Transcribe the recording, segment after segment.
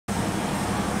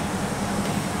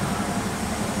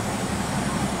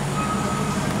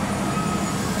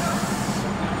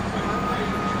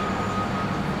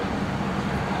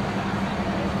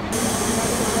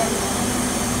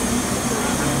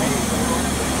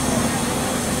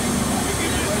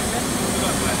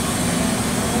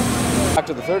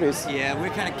to the 30s. Yeah, we're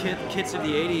kind of kids of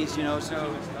the 80s, you know,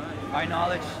 so our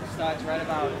knowledge starts right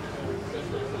about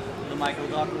the Michael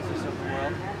Douglases of the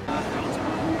world.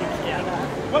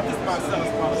 What does Marcel's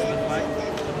promise look like?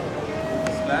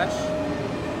 Splash?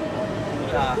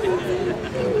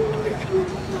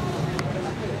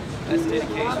 That's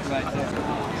dedication right there.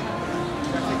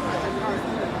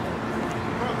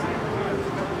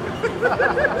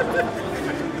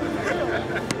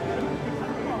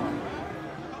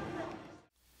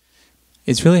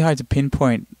 It's really hard to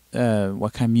pinpoint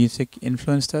what kind of music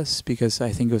influenced us, because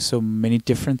I think of so many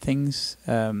different things.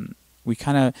 We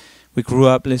grew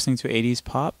up listening to 80s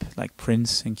pop, like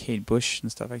Prince and Kate Bush and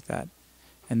stuff like that.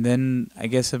 And then I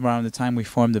guess around the time we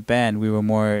formed the band, we were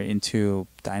more into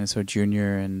Dinosaur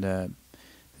Jr. and the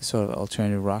sort of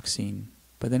alternative rock scene.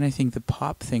 But then I think the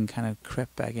pop thing kind of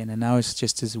crept back in, and now it's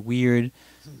just this weird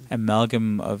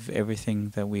amalgam of everything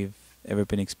that we've ever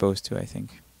been exposed to, I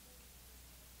think.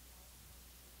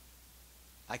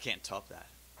 I can't top that.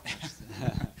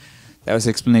 That was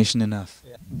explanation enough.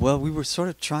 Yeah. Well, we were sort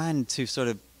of trying to sort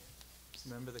of...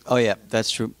 Remember the oh yeah, that's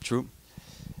true.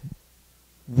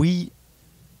 We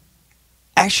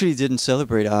actually didn't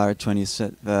celebrate our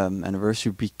 20th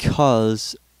anniversary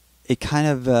because it kind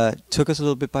of took us a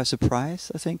little bit by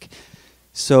surprise, I think.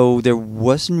 So there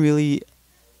wasn't really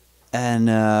an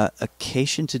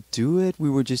occasion to do it. We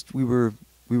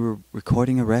were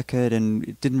recording a record, and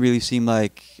it didn't really seem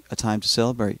like a time to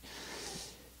celebrate.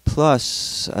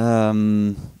 Plus, I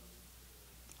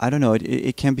don't know,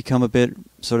 it can become a bit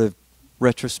sort of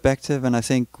retrospective, and I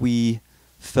think we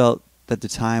felt that the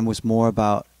time was more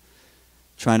about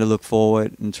trying to look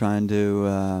forward and trying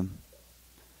to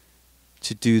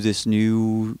do this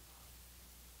new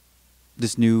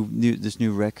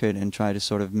record and try to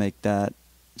sort of make that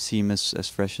seem as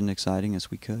fresh and exciting as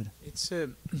we could.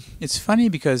 It's funny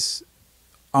because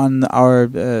on our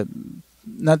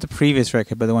not the previous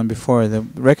record, but the one before, the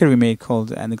record we made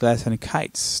called "And the Glass and the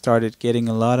Kites" started getting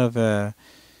a lot of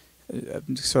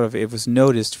sort of, it was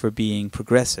noticed for being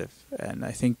progressive, and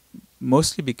I think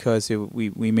mostly because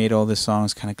we made all the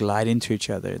songs kind of glide into each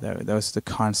other. That was the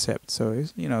concept. So it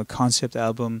was, you know, a concept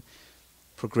album,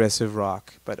 progressive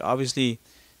rock. But obviously,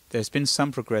 there's been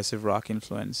some progressive rock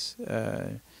influence.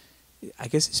 I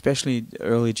guess especially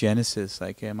early Genesis,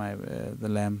 like The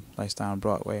Lamb Lies Down on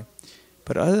Broadway.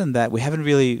 But other than that, we haven't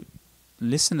really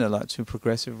listened a lot to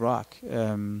progressive rock.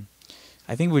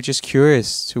 I think we're just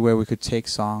curious to where we could take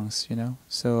songs, you know.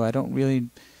 So I don't really.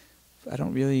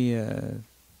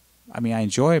 I mean, I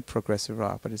enjoy progressive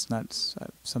rock, but it's not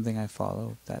something I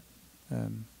follow that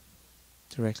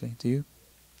directly. Do you?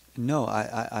 No,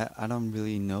 I don't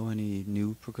really know any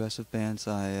new progressive bands.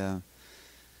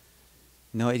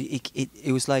 No,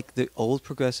 it was like the old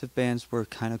progressive bands were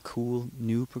kind of cool.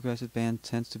 New progressive band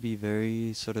tends to be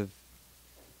very sort of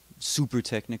super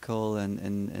technical,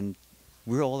 and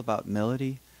we're all about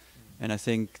melody, and I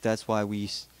think that's why we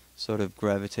sort of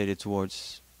gravitated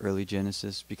towards early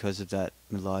Genesis, because of that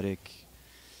melodic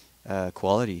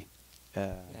quality.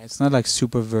 It's not like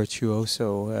super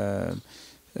virtuoso.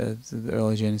 The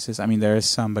early Genesis. I mean, there is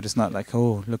some, but it's not like,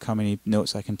 oh, look how many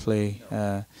notes I can play.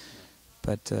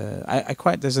 But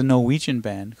there's a Norwegian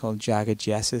band called Jagged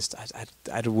Jazzist.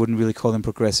 I wouldn't really call them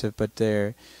progressive, but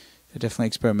they're definitely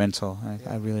experimental.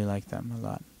 I really like them a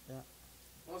lot. Yeah.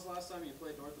 When was the last time you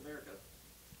played North America?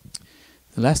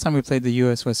 The last time we played the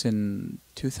U.S. was in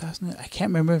 2000. I can't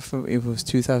remember if it was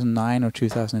 2009 or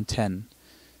 2010,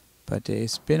 but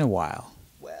it's been a while.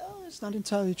 Well, it's not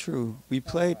entirely true. We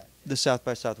played the South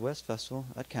by Southwest Festival.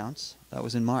 That counts. That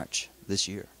was in March this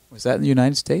year. Was that in the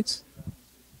United States?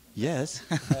 Yes.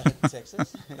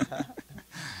 Texas.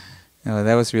 No,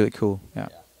 that was really cool. Yeah.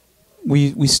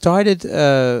 We started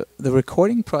the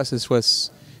recording process was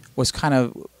kind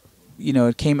of, you know,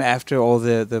 it came after all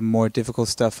the more difficult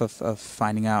stuff of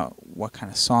finding out what kind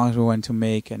of songs we wanted to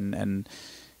make and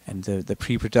the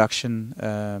pre-production.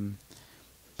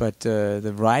 But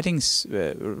the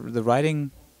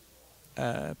writing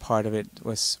part of it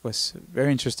was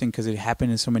very interesting because it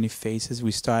happened in so many phases.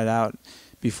 We started out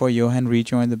before Johan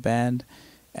rejoined the band,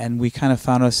 and we kind of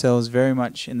found ourselves very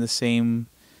much in the same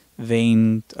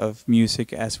vein of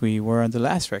music as we were on the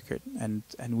last record, and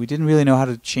we didn't really know how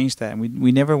to change that, and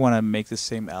we never want to make the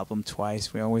same album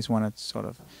twice. We always want to sort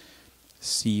of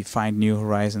find new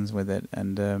horizons with it.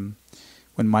 And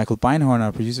when Michael Beinhorn,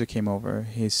 our producer, came over,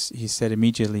 he said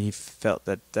immediately he felt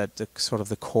that the sort of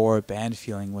the core band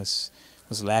feeling was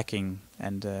lacking,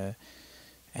 and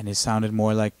it sounded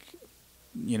more like,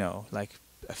 you know, like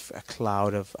a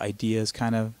cloud of ideas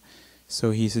kind of.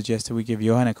 So he suggested we give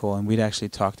Johan a call, and we'd actually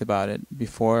talked about it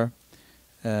before.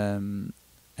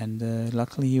 and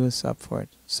luckily he was up for it.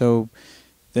 So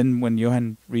then when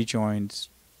Johan rejoined,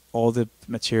 all the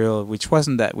material, which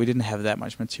wasn't that, we didn't have that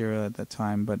much material at that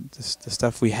time, but the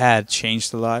stuff we had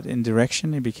changed a lot in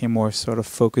direction. It became more sort of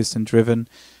focused and driven,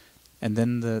 and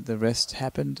then the rest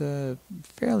happened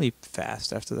fairly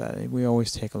fast after that. We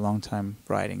always take a long time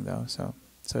writing though, so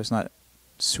it's not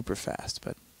super fast,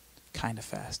 but kind of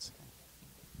fast.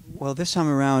 Well, this time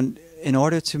around, in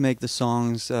order to make the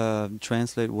songs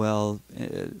translate well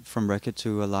from record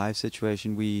to a live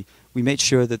situation, we made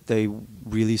sure that they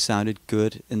really sounded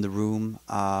good in the room,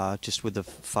 just with the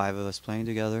 5 of us playing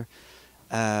together.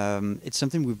 It's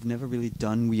something we've never really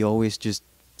done. We always just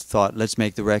thought, let's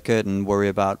make the record and worry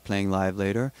about playing live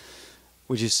later,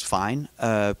 which is fine.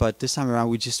 But this time around,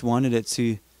 we just wanted it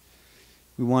to...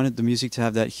 We wanted the music to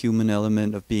have that human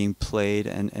element of being played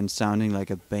and sounding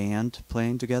like a band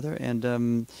playing together,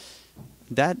 and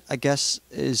that, I guess,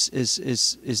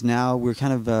 is now we're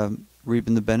kind of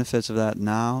reaping the benefits of that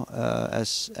now,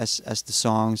 as the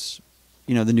songs,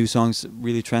 the new songs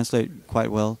really translate quite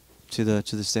well to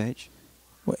the stage.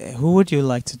 Who would you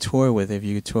like to tour with if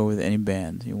you could tour with any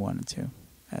band you wanted to?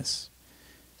 That's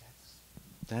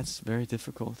very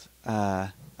difficult.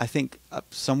 I think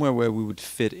somewhere where we would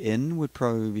fit in would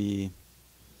probably be,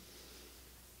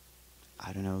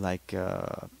 I don't know, like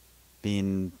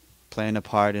playing a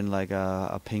part in like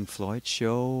a Pink Floyd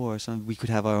show or something. We could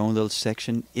have our own little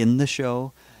section in the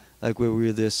show, like where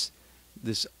we're this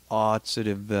odd sort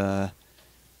of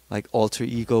like alter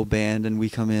ego band, and we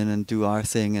come in and do our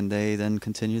thing, and they then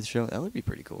continue the show. That would be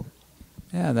pretty cool.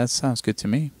 Yeah, that sounds good to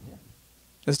me. Yeah.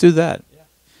 Let's do that. Yeah.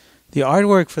 The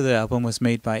artwork for the album was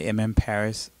made by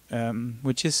Paris,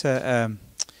 which is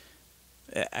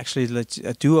actually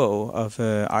a duo of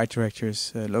art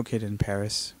directors located in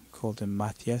Paris called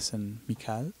Matthias and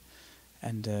Mikael.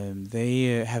 And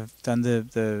they have done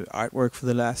the artwork for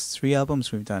the last 3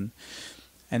 albums we've done.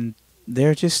 And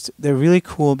they're really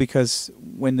cool because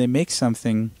when they make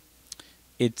something,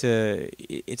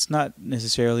 it's not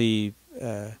necessarily,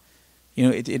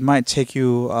 it might take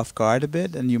you off guard a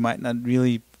bit, and you might not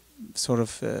really sort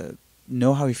of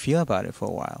know how you feel about it for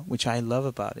a while, which I love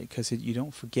about it, because you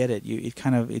don't forget it.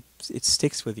 It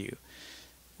sticks with you.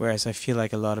 Whereas I feel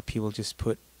like a lot of people just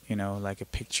put, like a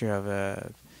picture of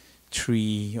a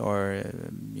tree or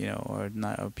or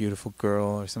not a beautiful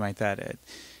girl or something like that.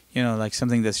 Like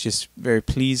something that's just very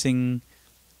pleasing,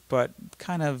 but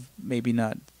kind of maybe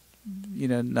not,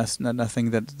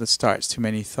 nothing that starts too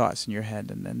many thoughts in your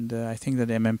head. And I think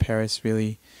that Paris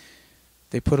really,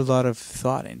 they put a lot of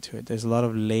thought into it. There's a lot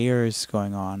of layers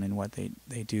going on in what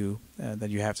they do that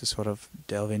you have to sort of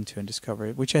delve into and discover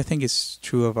it, which I think is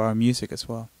true of our music as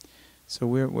well. So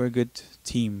we're a good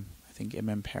team, I think,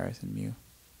 Paris and Mew.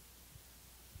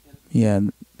 Yeah,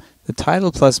 the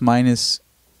title Plus Minus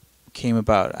came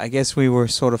about. I guess we were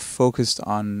sort of focused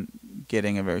on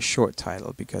getting a very short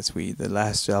title, because the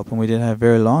last album we didn't have a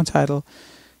very long title,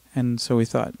 and so we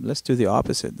thought, let's do the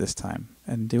opposite this time.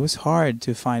 And it was hard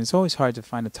to find. It's always hard to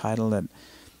find a title that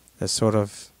sort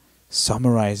of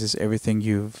summarizes everything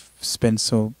you've spent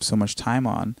so much time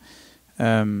on,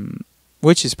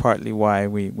 which is partly why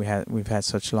we've had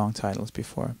such long titles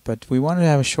before. But we wanted to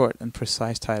have a short and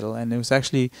precise title, and it was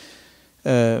actually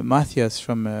Matthias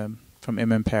from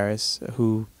Paris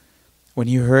who, when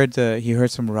he heard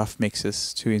some rough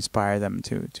mixes to inspire them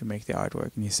to make the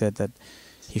artwork, and he said that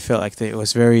he felt like it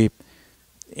was very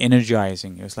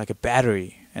energizing. It was like a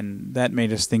battery, and that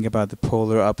made us think about the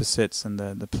polar opposites and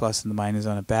the plus and the minus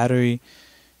on a battery.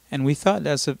 And we thought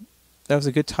that was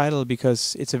a good title,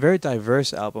 because it's a very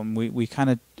diverse album. We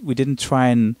didn't try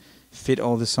and fit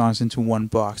all the songs into one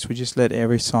box. We just let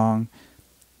every song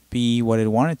be what it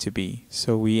wanted to be.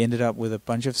 So we ended up with a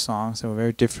bunch of songs that were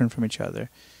very different from each other.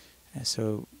 And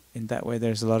so in that way,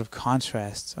 there's a lot of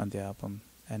contrasts on the album.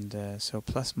 And so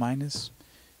Plus Minus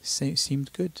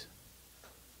seemed good.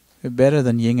 Better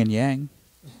than Yin and Yang.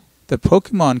 The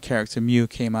Pokemon character Mew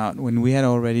came out when we had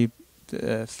already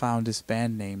found this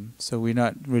band name, so we're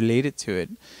not related to it.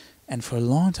 And for a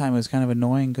long time it was kind of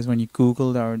annoying, because when you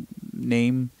Googled our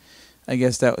name, I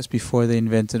guess that was before they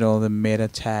invented all the meta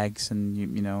tags, and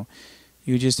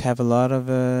you just have a lot of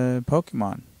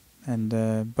Pokemon.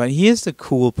 And but he is the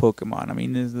cool Pokemon. I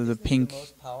mean, the pink. The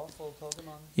most powerful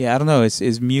Pokemon? Yeah, I don't know. Is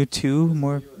Mewtwo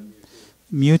more?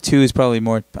 Mewtwo is probably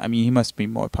more. I mean, he must be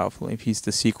more powerful if he's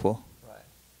the sequel. Right.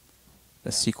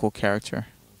 The sequel character.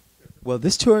 Well,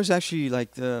 this tour is actually like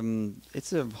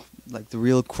it's like the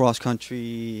real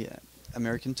cross-country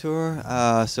American tour.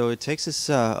 So it takes us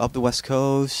up the West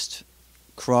Coast,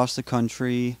 across the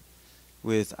country,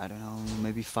 with, I don't know,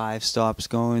 maybe 5 stops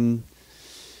going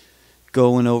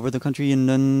going over the country and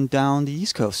then down the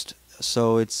East Coast.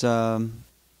 So it's I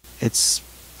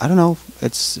don't know,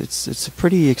 it's a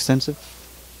pretty extensive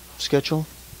schedule.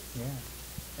 Yeah,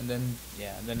 and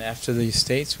then after the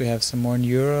States we have some more in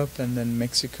Europe, and then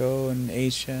Mexico and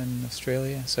Asia and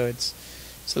Australia. So it's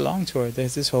a long tour.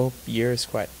 This whole year is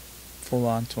quite full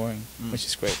on touring, which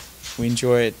is great. We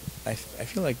enjoy it. I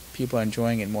feel like people are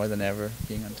enjoying it more than ever,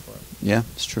 being on tour. Yeah,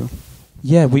 it's true.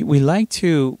 Yeah, we like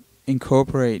to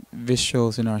incorporate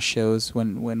visuals in our shows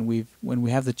when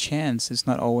we have the chance. It's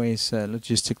not always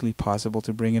logistically possible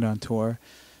to bring it on tour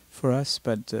for us,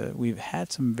 but we've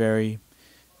had some very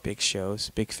big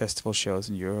shows, big festival shows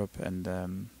in Europe, and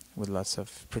with lots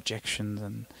of projections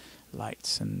and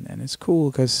lights, and it's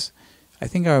cool because I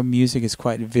think our music is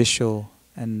quite visual,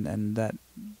 and that,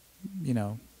 you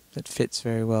know, that fits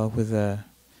very well with a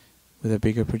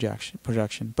bigger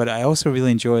production. But I also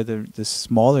really enjoy the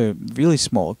smaller, really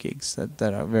small gigs that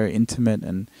are very intimate,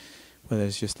 and where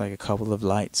there's just like a couple of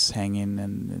lights hanging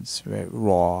and it's very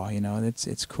raw, you know.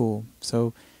 It's cool.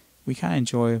 So we kind of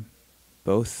enjoy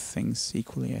both things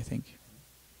equally, I think.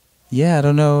 Yeah, I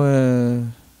don't know.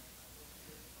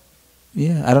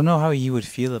 I don't know how you would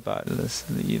feel about this.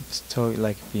 You've told,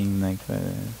 like, being like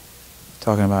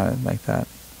talking about it like that.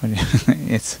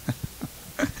 It's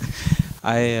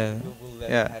we'll let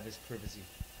him have his privacy.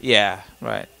 Yeah,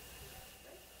 right.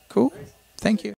 Cool. Thank you.